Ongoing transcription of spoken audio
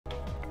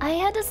I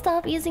had to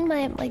stop using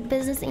my like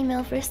business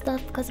email for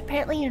stuff because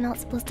apparently you're not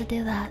supposed to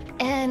do that.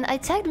 And I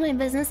checked my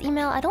business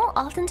email. I don't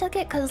often check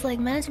it because like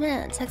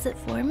management checks it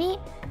for me.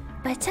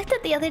 But I checked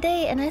it the other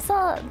day and I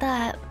saw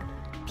that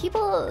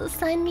people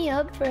signed me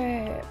up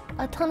for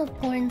a ton of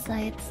porn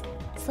sites.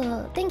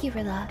 So thank you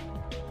for that.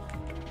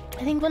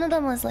 I think one of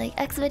them was like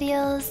X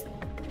videos.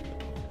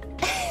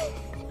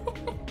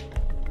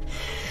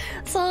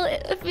 So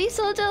if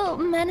Vshojo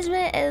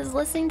management is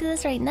listening to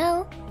this right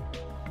now,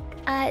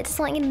 I just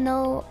want you to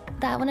know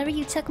that whenever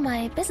you check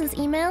my business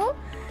email,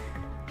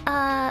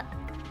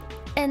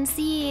 and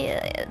see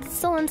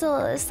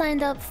so-and-so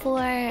signed up for,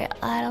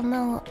 I don't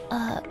know,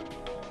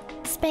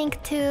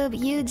 Spanktube,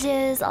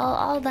 Ujiz,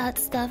 all that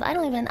stuff.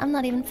 I'm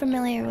not even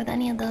familiar with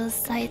any of those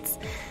sites.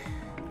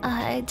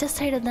 I just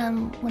heard of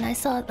them when I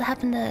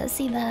happened to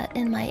see that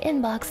in my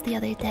inbox the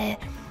other day.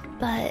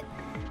 But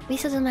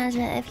Vshojo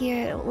management, if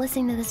you're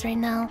listening to this right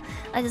now,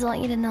 I just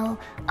want you to know,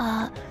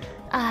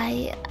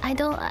 I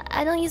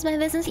don't use my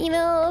business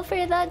email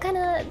for that kind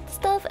of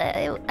stuff.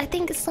 I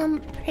think some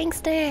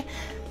prankster,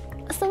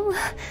 some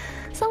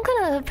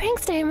kind of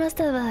prankster must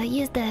have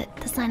used it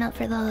to sign up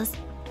for those.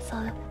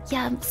 So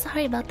yeah, I'm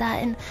sorry about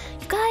that. And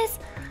you guys,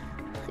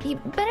 you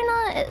better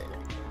not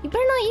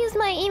use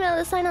my email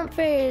to sign up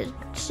for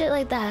shit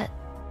like that.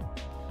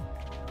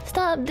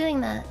 Stop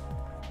doing that.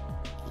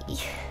 You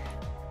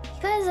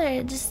guys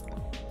are just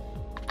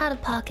out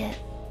of pocket.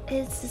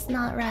 It's just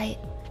not right.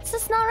 It's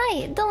just not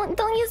right. Don't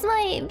use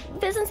my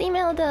business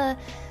email to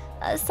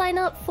sign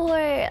up for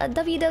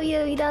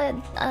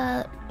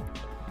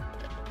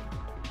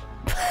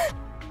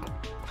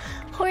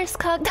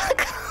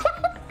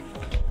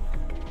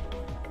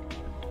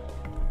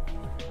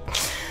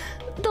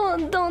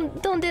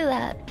Don't do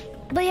that.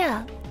 But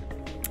yeah,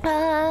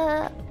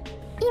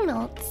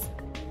 emotes.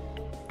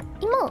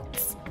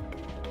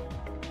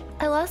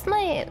 I lost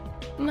my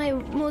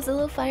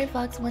Mozilla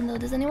Firefox window.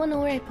 Does anyone know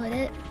where I put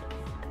it?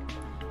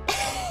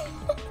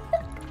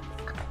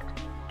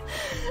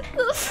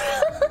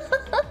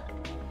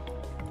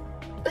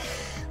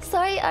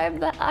 Sorry,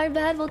 our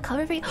bad will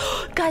cover for you.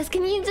 Guys,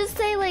 can you just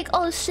say like,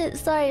 oh shit,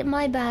 sorry,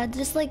 my bad.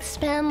 Just like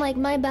spam like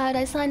my bad.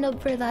 I signed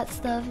up for that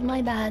stuff.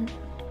 My bad.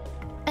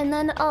 And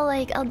then I'll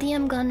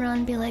DM Gunrun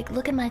and be like,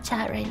 look at my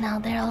chat right now.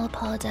 They're all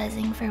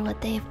apologizing for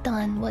what they've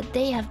done, what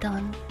they have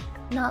done,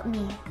 not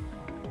me.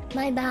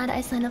 My bad.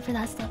 I signed up for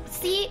that stuff.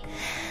 See,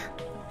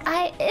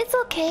 it's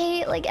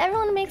okay. Like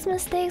everyone makes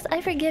mistakes. I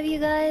forgive you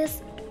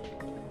guys.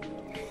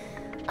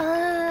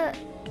 I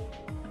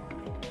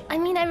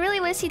mean, I really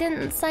wish you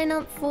didn't sign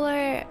up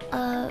for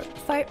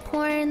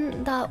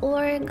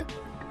fartporn.org.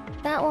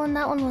 That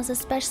one was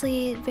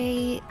especially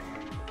very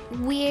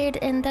weird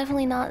and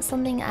definitely not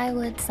something I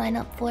would sign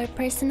up for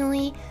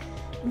personally.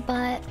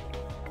 But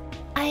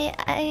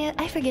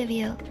I forgive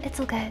you. It's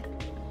okay.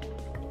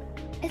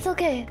 It's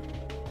okay.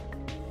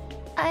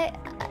 I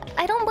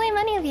don't blame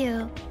any of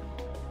you.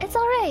 It's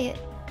alright.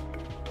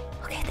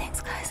 Okay,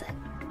 thanks guys.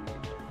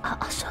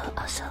 I'll show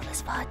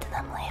this VOD to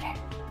them later.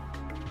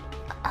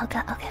 I'll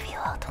give you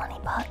all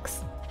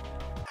 $20.